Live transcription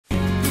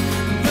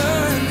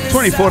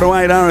24 to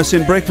 8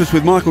 RSN Breakfast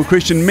with Michael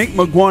Christian, Mick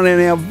McGuan,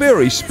 and our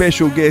very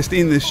special guest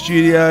in the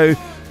studio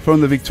from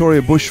the Victoria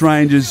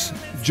Bushrangers,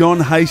 John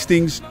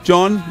Hastings.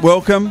 John,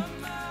 welcome.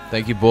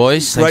 Thank you,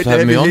 boys. Great Thanks for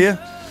having me on. Here.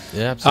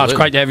 Yeah, absolutely. It's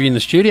great to have you in the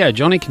studio,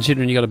 Johnny,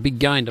 considering you've got a big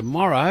game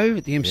tomorrow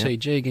at the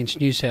MCG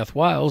against New South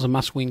Wales, a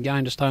must-win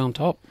game to stay on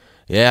top.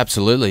 Yeah,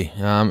 absolutely.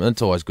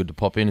 It's always good to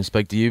pop in and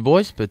speak to you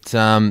boys. But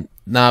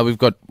no, we've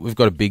got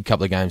a big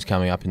couple of games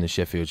coming up in the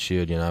Sheffield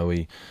Shield. You know,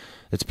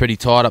 it's pretty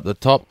tight up the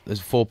top. There's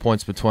 4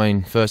 points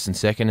between first and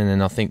second, and then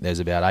I think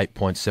there's about 8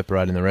 points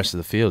separating the rest of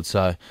the field.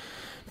 So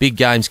big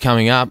games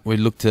coming up. We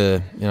look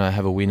to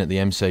have a win at the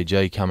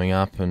MCG coming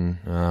up, and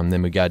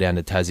then we go down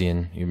to Tassie,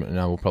 and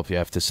we'll probably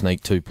have to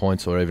sneak 2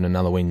 points or even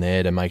another win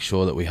there to make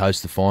sure that we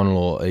host the final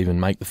or even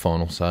make the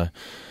final. So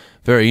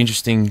very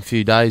interesting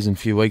few days and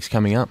few weeks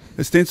coming up.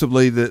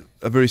 Ostensibly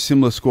a very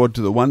similar squad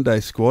to the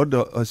one-day squad.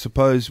 I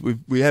suppose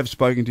we have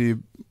spoken to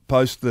you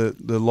post the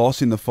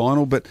loss in the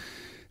final, but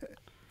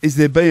is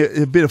there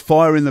a bit of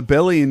fire in the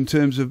belly in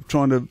terms of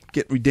trying to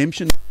get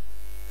redemption?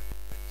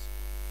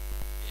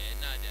 Yeah,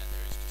 no doubt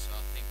there is, Chrisso.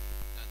 I think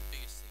the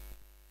biggest thing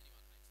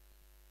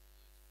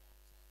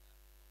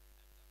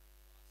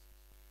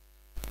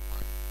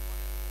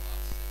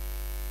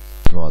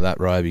anyone like that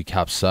Rugby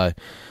Cup, so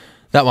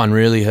that one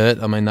really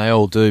hurt. I mean, they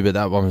all do, but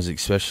that one was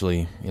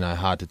especially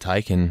hard to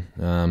take. And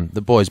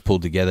the boys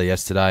pulled together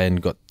yesterday and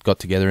got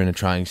together in a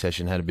training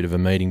session, had a bit of a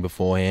meeting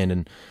beforehand,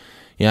 and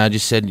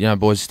just said,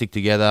 boys, stick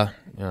together.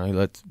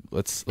 Let's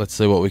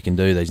see what we can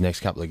do these next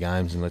couple of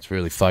games, and let's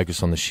really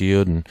focus on the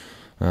Shield. And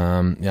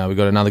we've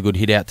got another good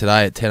hit out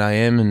today at 10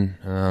 a.m.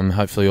 and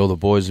hopefully all the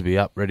boys will be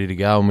up ready to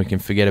go, and we can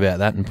forget about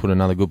that and put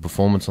another good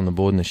performance on the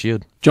board in the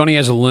Shield. Johnny,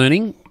 as a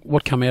learning,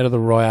 what come out of the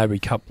Rugby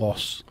Cup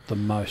loss the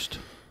most?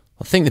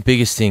 I think the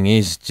biggest thing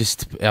is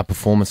just our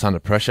performance under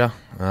pressure.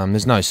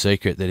 There's no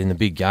secret that in the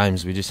big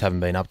games we just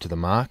haven't been up to the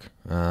mark.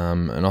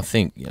 And I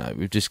think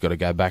we've just got to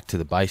go back to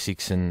the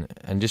basics and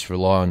just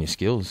rely on your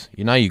skills.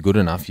 You're good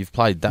enough. You've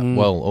played that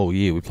well all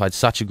year. We played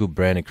such a good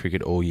brand of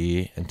cricket all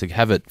year, and to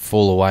have it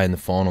fall away in the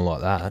final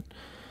like that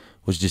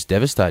was just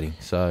devastating.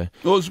 So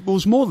it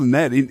was more than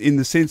that in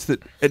the sense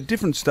that at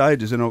different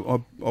stages, and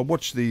I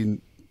watched the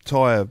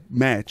entire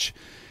match.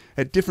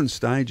 At different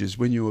stages,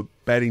 when you were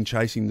batting,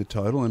 chasing the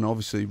total, and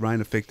obviously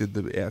rain affected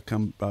the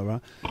outcome,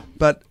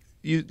 but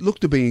you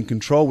looked to be in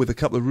control with a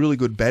couple of really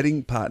good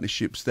batting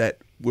partnerships that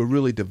were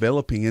really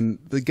developing, and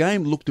the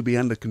game looked to be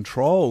under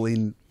control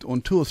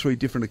on 2 or 3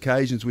 different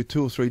occasions with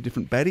 2 or 3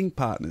 different batting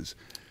partners.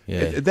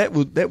 Yeah. That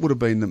would have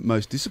been the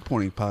most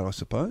disappointing part, I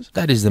suppose.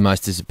 That is the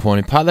most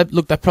disappointing part.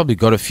 They probably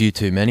got a few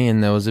too many,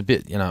 and there was a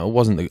bit, it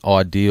wasn't the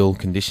ideal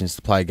conditions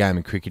to play a game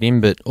of cricket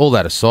in. But all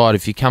that aside,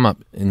 if you come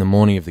up in the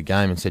morning of the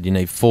game and said you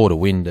need 4 to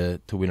win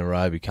to win a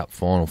Rugby Cup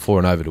final, 4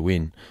 and over to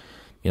win,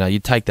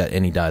 you'd take that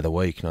any day of the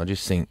week. And I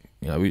just think,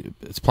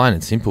 it's plain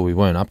and simple. We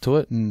weren't up to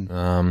it,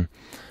 and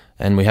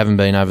we haven't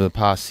been over the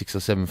past 6 or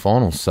 7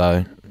 finals.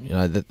 So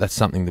that's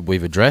something that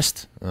we've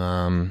addressed.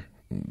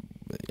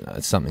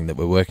 It's something that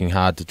we're working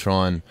hard to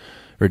try and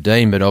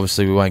redeem, but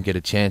obviously we won't get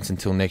a chance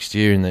until next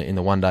year in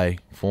the one-day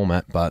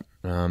format. But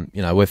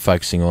we're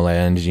focusing all our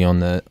energy on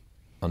the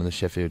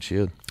Sheffield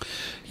Shield.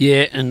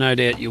 Yeah, and no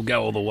doubt you'll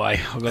go all the way.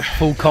 I've got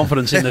full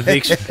confidence in the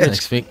Vics.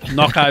 Thanks, Vic.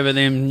 Knock over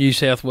them New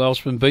South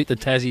Welshmen, beat the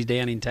Tassies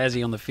down in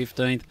Tassie on the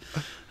 15th,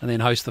 and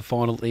then host the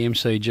final at the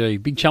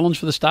MCG. Big challenge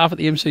for the staff at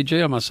the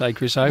MCG, I must say,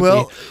 Chrisso.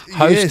 Well,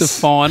 host the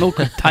final,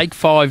 could take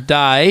 5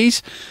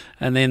 days.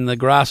 And then the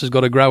grass has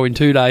got to grow in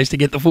 2 days to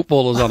get the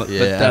footballers on it.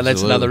 Yeah, but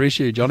that's another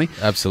issue, Johnny.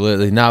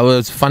 Absolutely. No, well,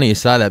 it's funny you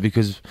say that,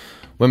 because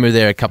when we were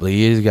there a couple of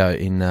years ago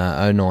in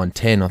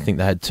 09-10, I think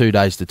they had 2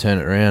 days to turn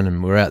it around,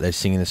 and we were out there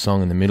singing the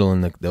song in the middle,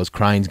 and there was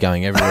cranes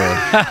going everywhere,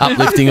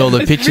 uplifting all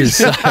the pitches.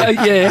 So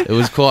yeah. It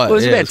was quite.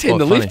 Well, there's about 10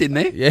 to funny. lift in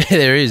there. Yeah,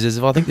 there is.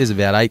 I think there's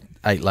about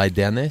eight laid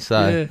down there.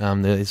 So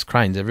there's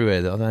cranes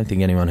everywhere. I don't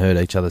think anyone heard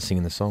each other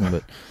singing the song,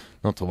 but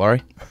not to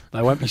worry.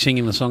 They won't be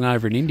singing the song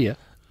over in India.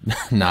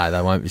 No,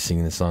 they won't be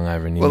singing the song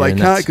over in India. Well, they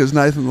can't because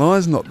Nathan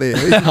Lyon's not there.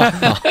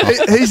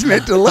 He's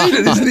meant to lead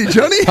it, isn't he,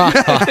 Johnny?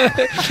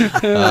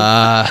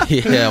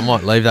 Yeah, I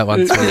might leave that one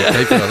to the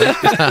people,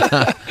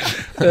 I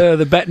think.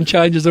 The baton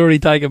change has already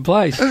taken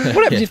place.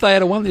 What happens if they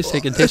had won this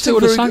second test? Who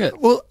would have sung it?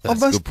 Well,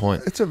 that's a good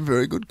point. It's a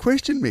very good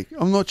question, Mick.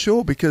 I'm not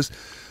sure, because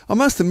I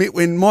must admit,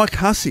 when Mike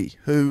Hussey,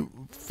 who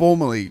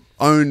formerly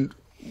owned...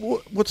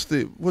 What's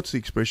the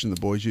expression the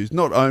boys use?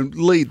 Not own,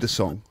 lead the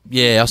song.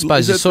 Yeah, I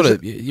suppose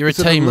you're a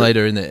team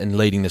leader in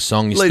leading the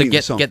song. You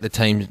get the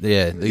team.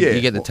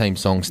 You get the team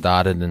song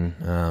started,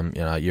 and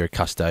you're a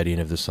custodian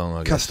of the song.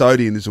 I guess.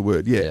 Custodian is a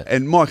word. Yeah.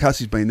 And Mike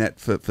Hussey's been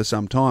that for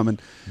some time.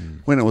 And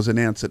when it was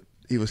announced that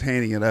he was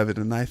handing it over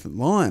to Nathan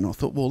Lyon, I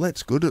thought, well,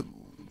 that's good.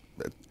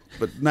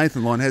 But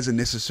Nathan Lyon hasn't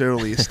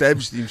necessarily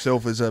established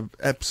himself as an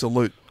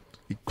absolute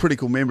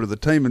critical member of the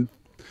team, and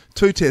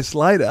 2 tests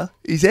later,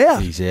 he's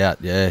out. He's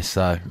out, yeah.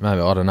 So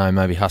maybe, I don't know,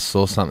 maybe Huss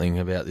saw something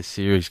about this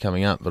series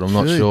coming up, but I'm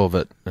not sure.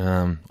 But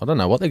I don't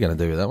know what they're going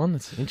to do with that one.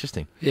 It's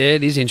interesting. Yeah,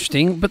 it is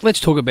interesting. But let's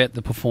talk about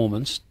the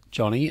performance,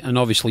 Johnny. And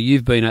obviously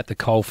you've been at the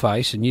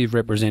coalface and you've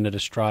represented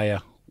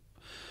Australia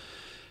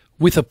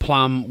with a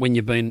plum when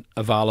you've been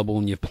available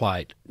and you've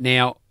played.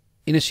 Now,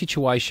 in a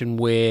situation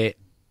where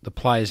the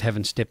players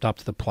haven't stepped up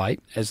to the plate,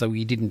 as though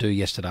we didn't do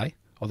yesterday,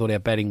 I thought our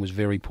batting was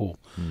very poor.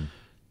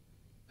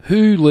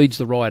 Who leads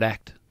the right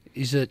act?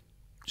 Is it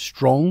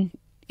Strong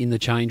in the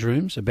change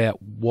rooms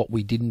about what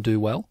we didn't do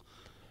well?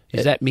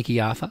 Is that Mickey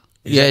Arthur?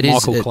 Is that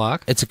Michael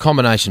Clark? It's a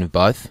combination of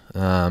both.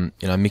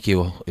 Mickey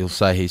will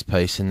say his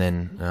piece, and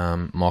then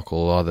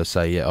Michael will either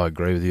say, "Yeah, I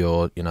agree with you,"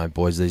 or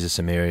 "Boys, these are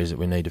some areas that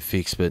we need to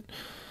fix." But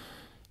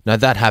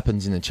that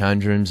happens in the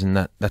change rooms,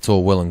 and that's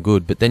all well and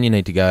good. But then you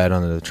need to go out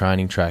onto the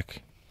training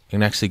track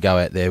and actually go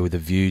out there with a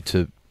view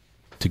to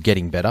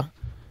getting better.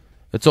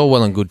 It's all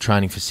well and good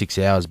training for 6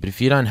 hours, but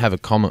if you don't have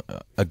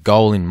a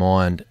goal in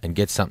mind and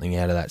get something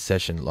out of that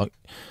session,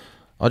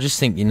 I just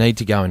think you need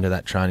to go into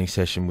that training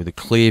session with a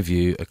clear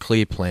view, a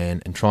clear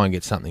plan, and try and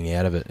get something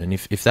out of it. And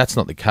if that's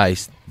not the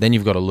case, then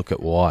you've got to look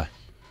at why.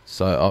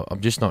 So I'm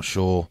just not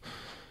sure.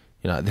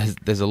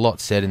 There's a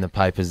lot said in the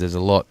papers. There's a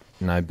lot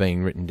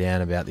being written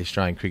down about the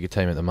Australian cricket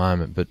team at the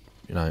moment. But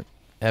how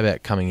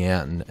about coming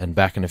out and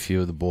backing a few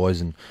of the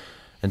boys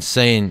and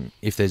seeing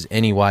if there's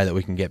any way that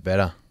we can get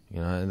better.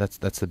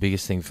 That's the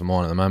biggest thing for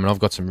mine at the moment. I've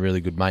got some really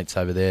good mates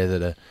over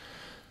there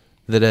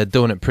that are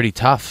doing it pretty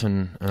tough.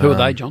 And who are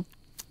they, John?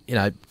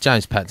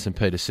 James Pattinson,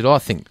 Peter Siddle. I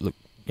think, look,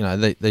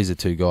 these are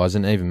two guys,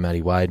 and even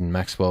Matty Wade and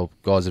Maxwell,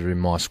 guys that are in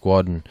my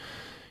squad, and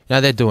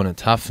they're doing it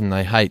tough, and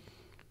they hate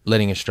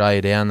letting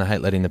Australia down. They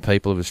hate letting the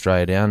people of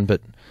Australia down.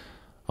 But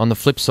on the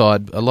flip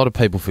side, a lot of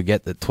people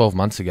forget that 12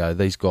 months ago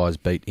these guys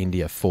beat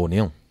India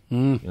 4-0.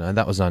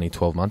 That was only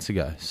 12 months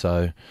ago.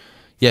 So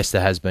yes,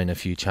 there has been a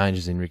few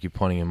changes in Ricky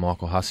Ponting and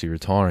Michael Hussey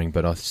retiring,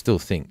 but I still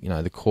think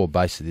the core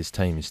base of this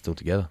team is still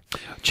together.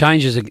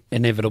 Change is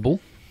inevitable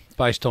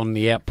based on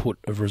the output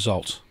of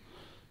results.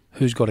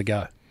 Who's got to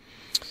go?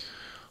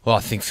 Well, I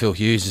think Phil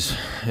Hughes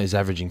is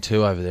averaging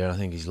 2 over there. I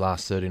think his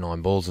last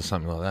 39 balls or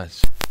something like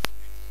that.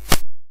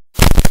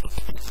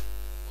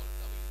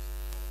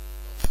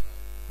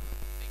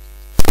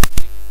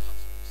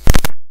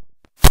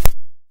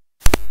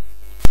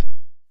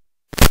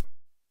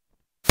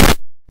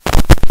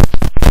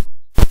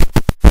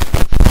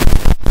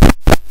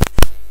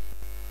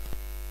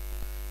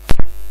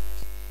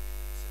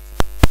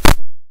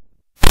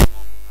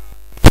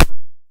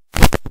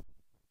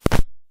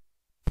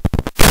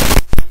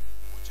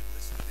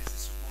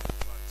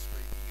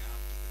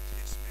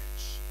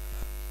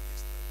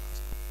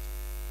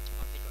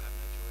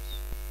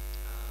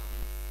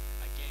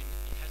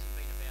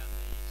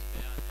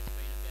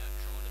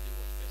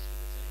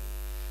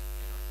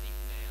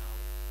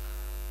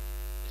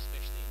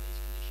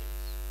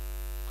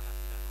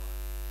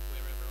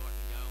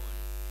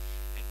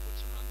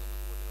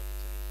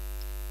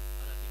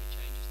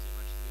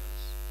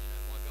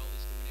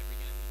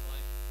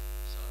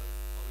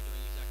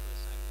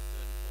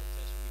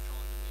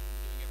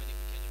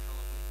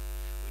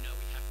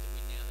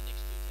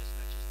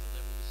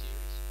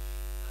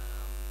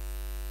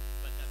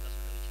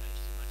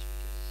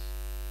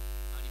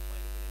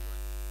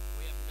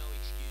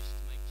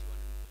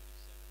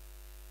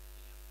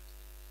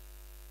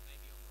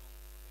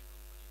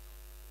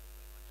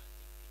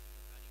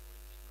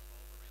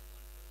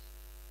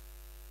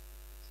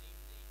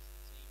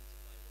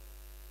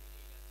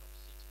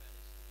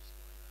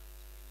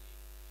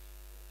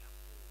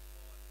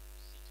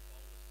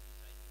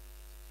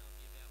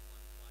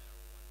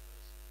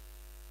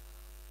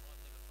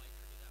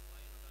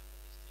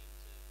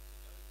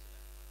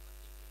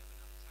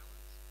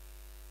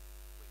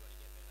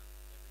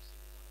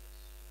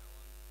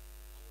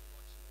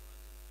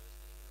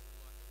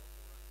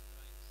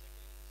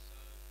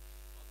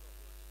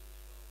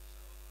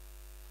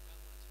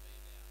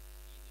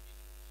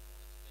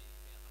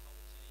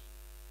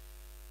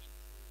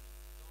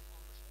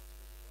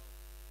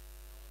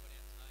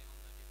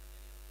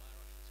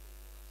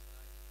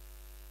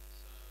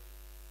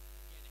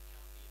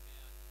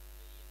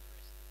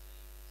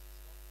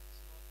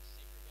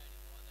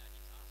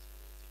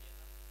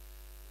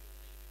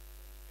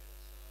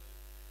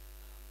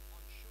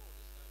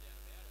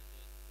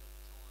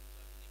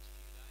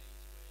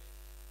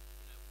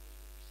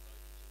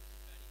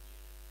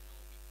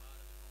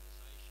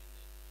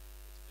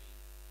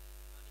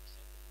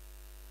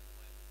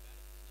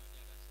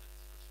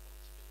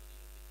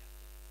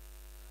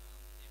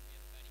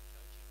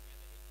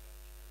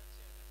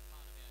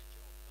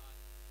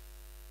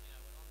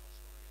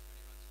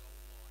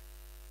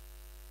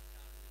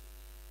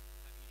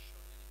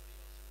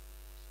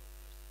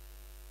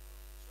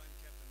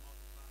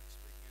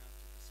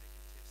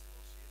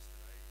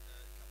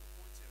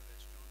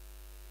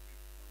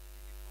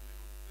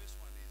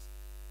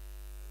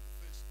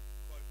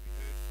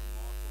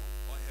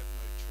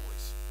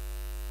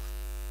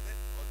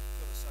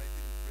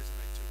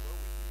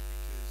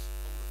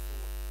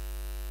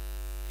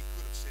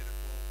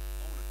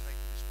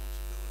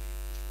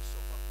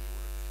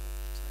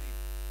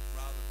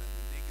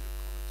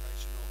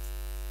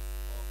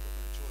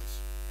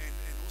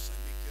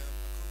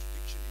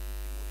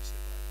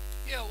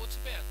 Yeah, what's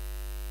about?